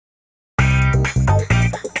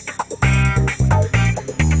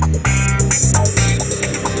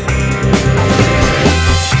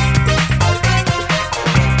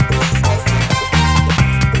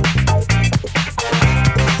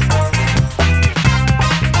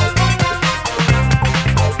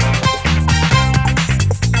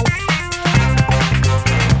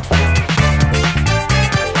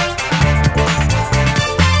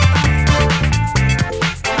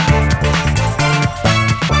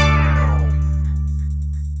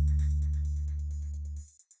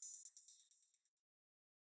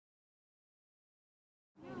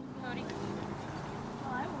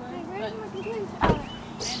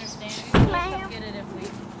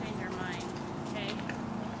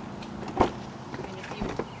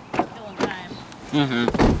You're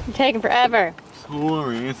taking forever.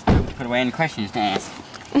 Sorry. Put away any questions to ask.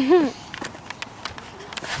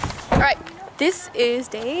 Alright, this is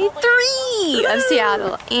day 3 of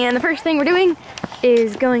Seattle. And the first thing we're doing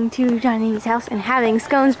is going to John and Amy's house and having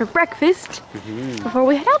scones for breakfast before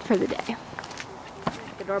we head out for the day.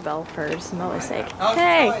 The doorbell for Samoa's sake.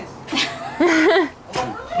 Hey!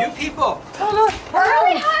 New people!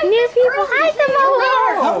 New people! Hi, Samoa!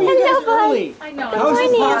 How are you guys early? I know. How is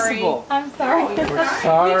this possible? I'm sorry. We're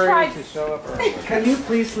sorry to show up early. Can you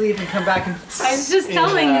please leave and come back in? I was just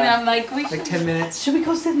telling them, like, we should. Like 10 minutes. Should we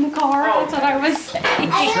go sit in the car? That's what I was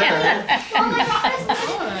saying.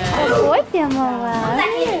 What, Samoa?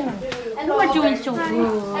 You are doing so good.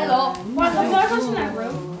 Hello. Want to go in that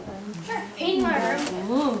room? Sure. Paint my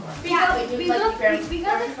room. We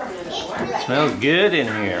got it from Smells good in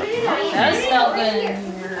here. It does smell good in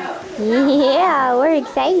here. Yeah, we're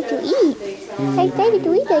excited to eat. Excited to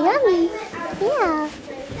eat the yummy. Yeah.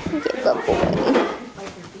 He's a good boy.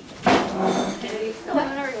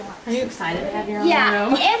 Are you excited to have your own room?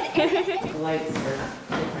 Yeah.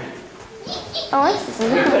 Oh, I see.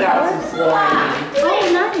 Put out some flooring. Oh,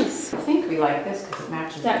 nice. I think we like this because it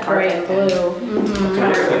matches That the gray and carpet. blue.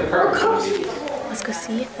 Let's go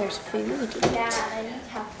see if there's food. Look at that.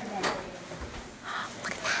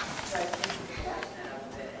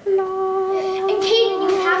 And Kaden,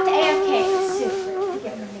 you have to AFK soon. To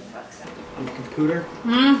get my big bucks out. On the computer?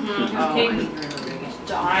 He's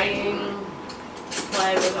dying.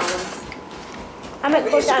 Play with him. I'm gonna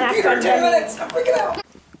close down after I'm 10 minutes! I'm freaking out!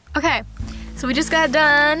 Okay, so we just got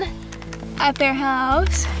done at their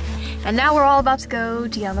house, and now we're all about to go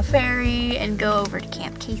to get on the ferry and go over to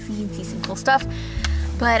Camp Casey and see some cool stuff.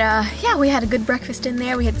 But yeah, we had a good breakfast in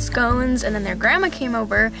there. We had scones, and then their grandma came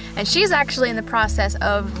over, and she's actually in the process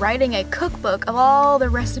of writing a cookbook of all the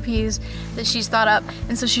recipes that she's thought up.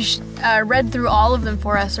 And so she read through all of them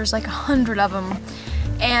for us. There's like 100 of them.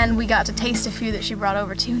 And we got to taste a few that she brought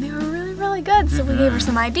over too, and they were really, really good. So we gave her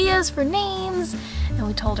some ideas for names, and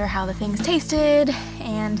we told her how the things tasted,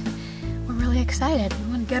 and we're really excited.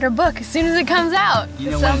 We want to get her book as soon as it comes out. You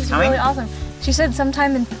It know when sounds it's coming? really awesome. She said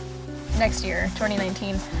sometime in next year,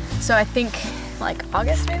 2019. So I think like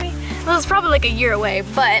August maybe? Well, it's probably like a year away,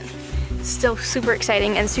 but still super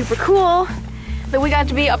exciting and super cool that we got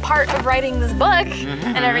to be a part of writing this book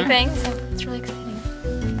and everything. So it's really exciting.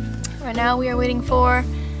 Right now we are waiting for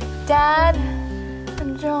Dad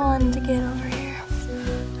and John to get over here.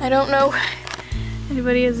 I don't know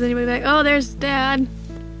is anybody back? Oh, there's Dad.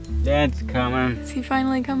 Dad's coming. Is he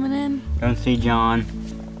finally coming in? Don't see John.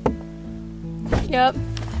 Yep.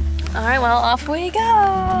 All right, well, off we go.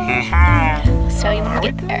 I'll tell you when we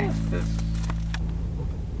get there.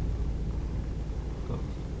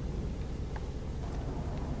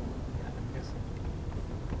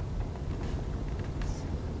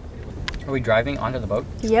 Are we driving onto the boat?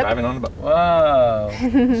 Yep. Driving on the boat. Whoa.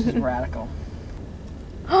 This is radical.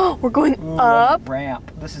 Oh, we're going up.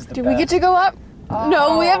 Ramp. This is the Do best. we get to go up?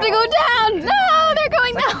 No, we have to go down. No, they're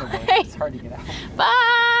going down. It's hard to get out.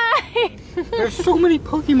 Bye. There's so many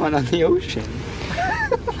Pokemon on the ocean.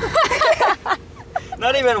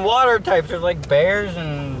 Not even water types. There's like bears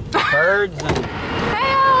and birds and...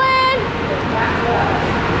 Hey, Owen.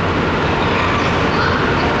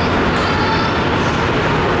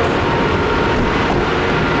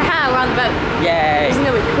 Haha, we're on the boat. Yay! Isn't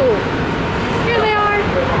that really cool? Here they are.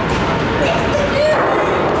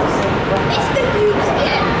 It's the boobs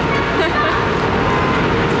again.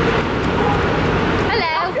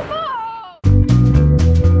 Hello.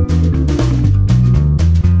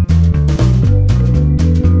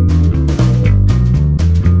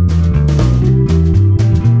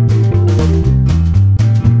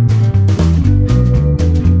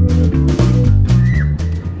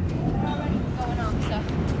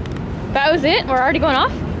 That was it? We're already going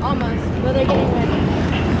off? Almost. Well, they're getting ready.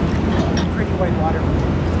 Pretty white water.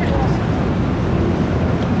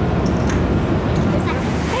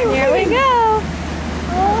 Here we go.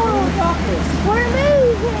 Oh, we're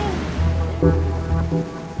moving.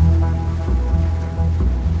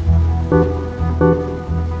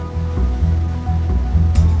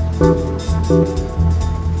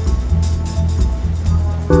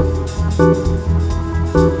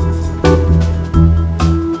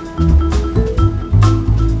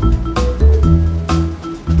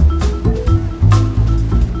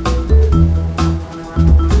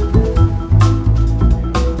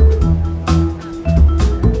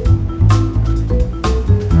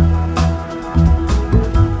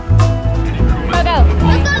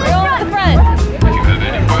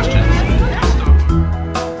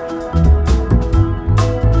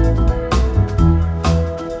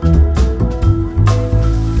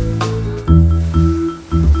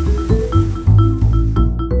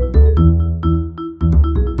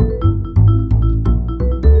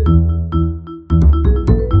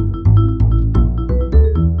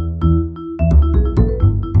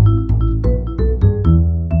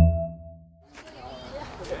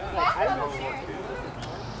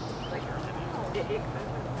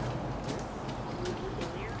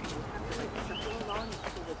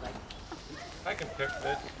 can fix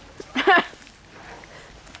this.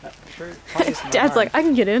 Dad's like, I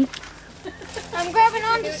can get in. I'm grabbing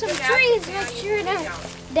onto some trees. Make sure to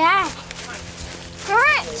die.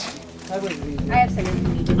 Correct. I have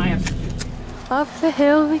seconds. I have. Up the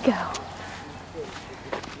hill we go.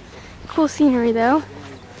 Cool scenery though.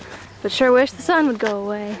 But sure wish the sun would go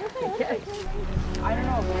away. I don't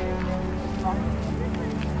know.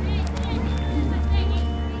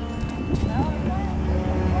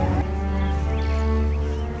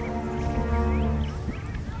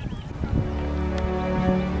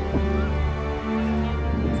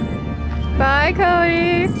 Bye,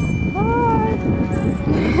 Cody. Bye.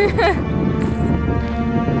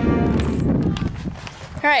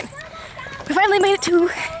 All right, we finally made it to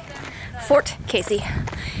Fort Casey,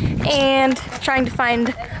 and trying to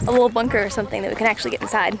find a little bunker or something that we can actually get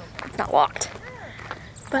inside. It's not locked.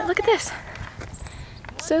 But look at this.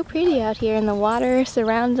 It's so pretty out here, and the water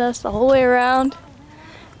surrounds us the whole way around.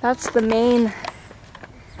 That's the main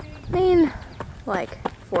like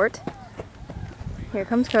fort. Here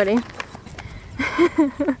comes Cody.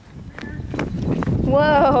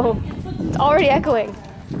 Whoa, it's already echoing.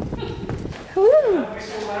 Woo.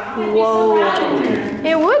 Whoa,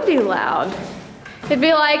 it would be loud. It'd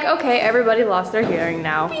be like, okay, everybody lost their hearing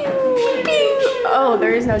now. Oh,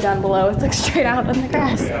 there is no down below. It's like straight out on the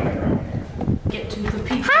grass. Get to the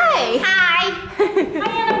people. Hi! Hi.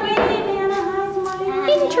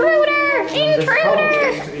 Intruder! This probably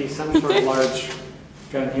Intruder! seems to be some sort of large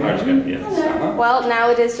gun here. Large gun, yes. Well, now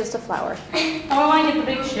it is just a flower. Oh, I want to get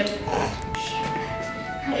the big ship.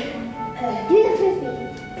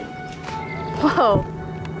 Whoa.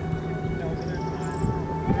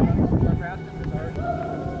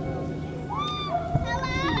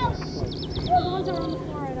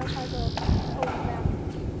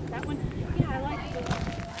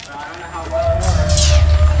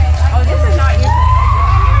 Oh, this is not your.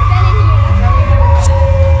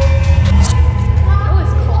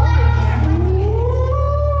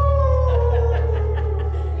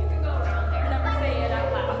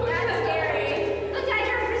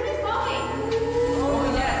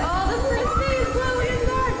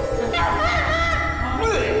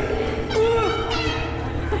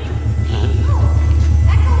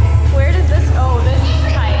 Where does this? Oh, this is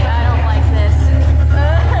tight. I don't like this.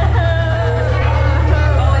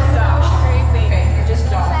 Oh, it stopped. Creepy. Okay, it just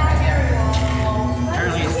stopped right there.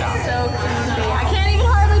 Apparently it stopped. So creepy. I can't even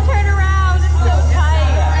hardly turn around. It's so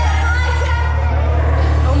tight.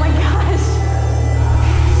 Oh my gosh.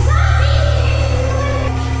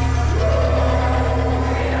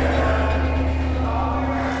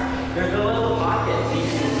 There's a little pocket.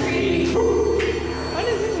 What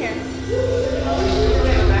is in here?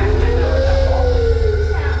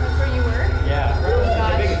 Yeah.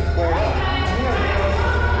 The biggest square.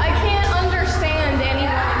 I can't understand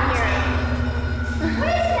anyone in here.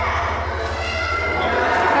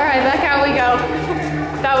 All right, back out we go.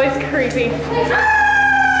 That was creepy.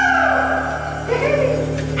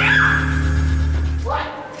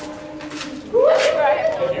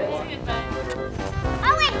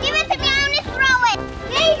 Oh wait, give it to me. I'm gonna throw it.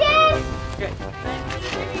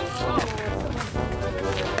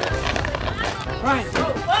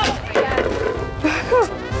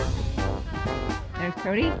 There's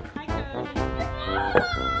Cody. Here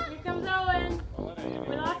comes Owen.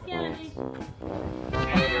 We lost Kennedy.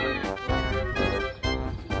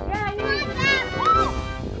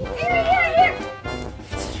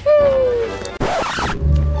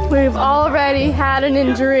 We've already had an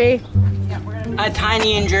injury. A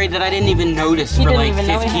tiny injury that I didn't even notice for like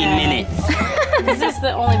 15 minutes. This is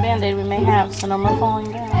the only band-aid we may have, so no more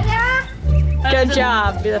falling down. Good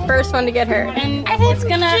job. You're the first one to get hurt. And it's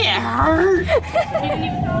gonna It hurt.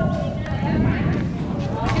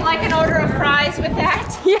 like an order of fries with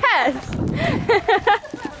that. Yes. They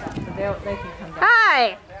can come down.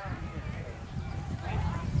 Hi.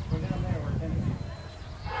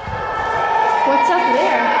 What's up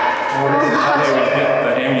there? Or this is how they would get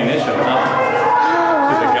the ammunition up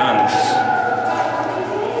to the guns.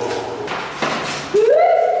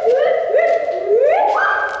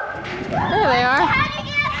 There they are.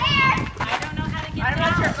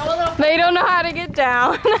 They don't know how to get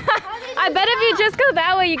down. I bet if you just go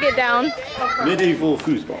that way, you get down. Medieval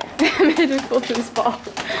foosball. Medieval foosball.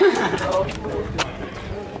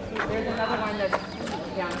 There's another one that's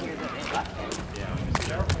down here that they left.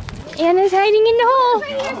 Anna's hiding in the hole.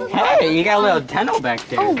 Hey, you got a little tunnel back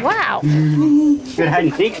there. Oh, wow. Good hide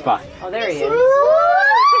and seek spot. Oh, there he is.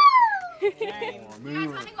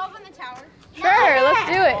 Sure, let's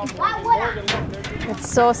do it. It's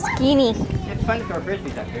so skinny. It's fun to throw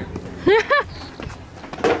frisbees up here.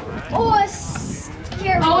 Oh,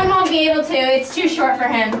 careful. Owen won't be able to. It's too short for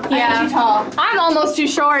him. Yeah. I'm too tall. I'm almost too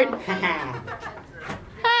short. Hi.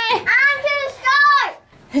 I'm too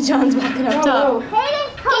short. John's walking up top. Hayden,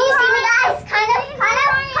 can you see me, guys? Kind of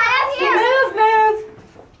here. Move, move.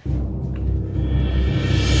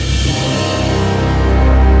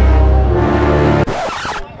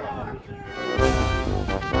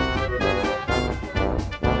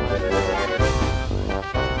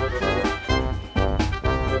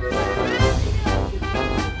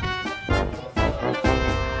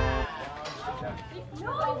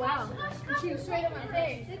 Straight on my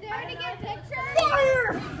face. Did they already get pictures?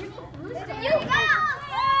 Fire! You go!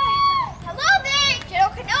 Hello there, Joe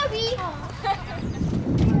Kenobi.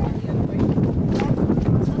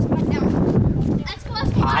 Let's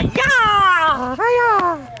go.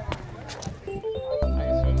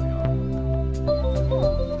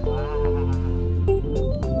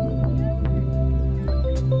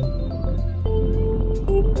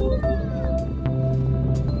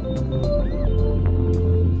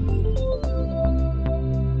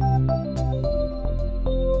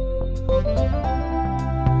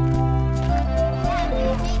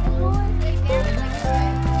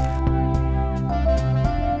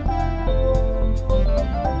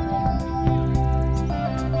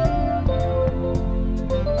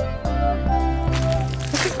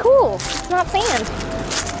 Cool. It's not sand.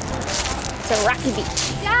 It's a rocky beach.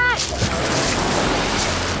 Dad!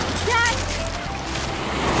 Dad!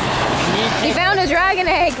 He found a dragon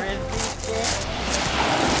egg. Did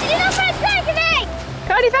you know for a dragon egg?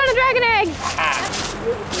 Cody found a dragon egg.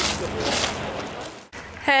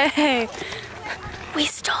 Hey. We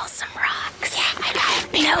stole some rocks. Yeah, I got a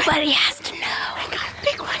big Nobody has to know. I got a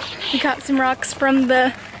big one in here. We got some rocks from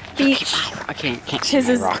the beach. I can't His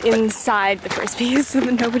is inside the frisbees so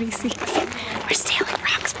that nobody sees. We're stealing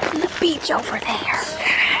rocks from the beach over there.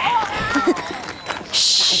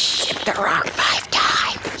 Shh. He skipped a rock 5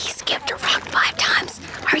 times. He skipped a rock 5 times.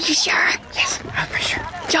 Are you sure? Yes, I'm for sure.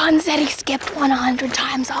 John said he skipped 100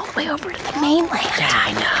 times all the way over to the mainland. Yeah,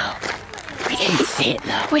 I know. We didn't see it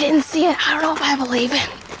though. We didn't see it. I don't know if I believe it.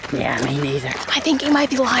 Yeah, me neither. I think he might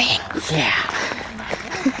be lying. Yeah.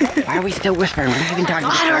 Why are we still whispering? We're not even talking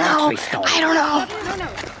about I don't the rocks know. we stole. I don't know.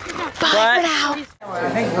 Bye for now. I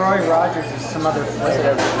think Roy Rogers is some other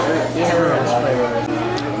flavor.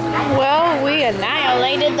 Well, we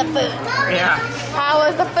annihilated the food. Yeah. How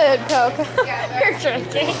was the food, Coco? You're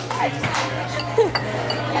drinking.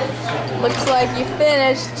 Looks like you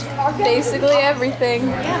finished basically everything.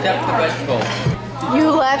 Except the vegetables.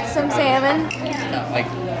 You left some salmon. Like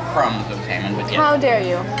crumbs of salmon, but yeah. How dare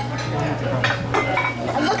you?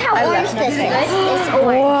 Look how orange this is. It's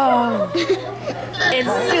orange. Whoa. It's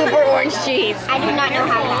super orange cheese. I do not know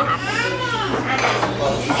how that happened.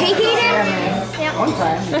 Hey, Peter?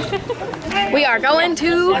 We are going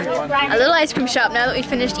to a little ice cream shop now that we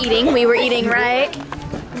finished eating. We were eating right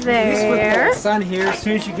there. The sun here, as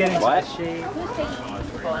soon as you get into the shade.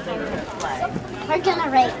 We're gonna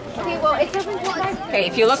rate. Okay, well, it's open to Okay,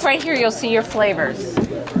 if you look right here, you'll see your flavors.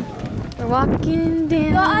 We're walking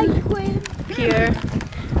down here.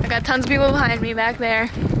 I got tons of people behind me back there.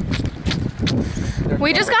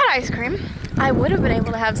 We just got ice cream. I would have been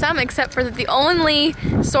able to have some, except for that the only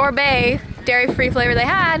sorbet dairy-free flavor they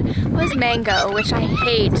had was mango, which I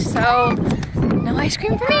hate. So no ice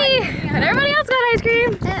cream for me. And everybody else got ice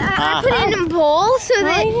cream. I put it in a bowl so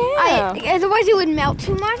that otherwise it would melt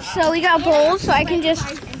too much. So we got bowls so I can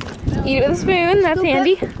just Eat it with a spoon. That's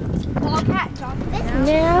handy.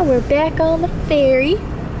 Now we're back on the ferry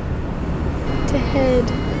to head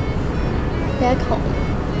back home.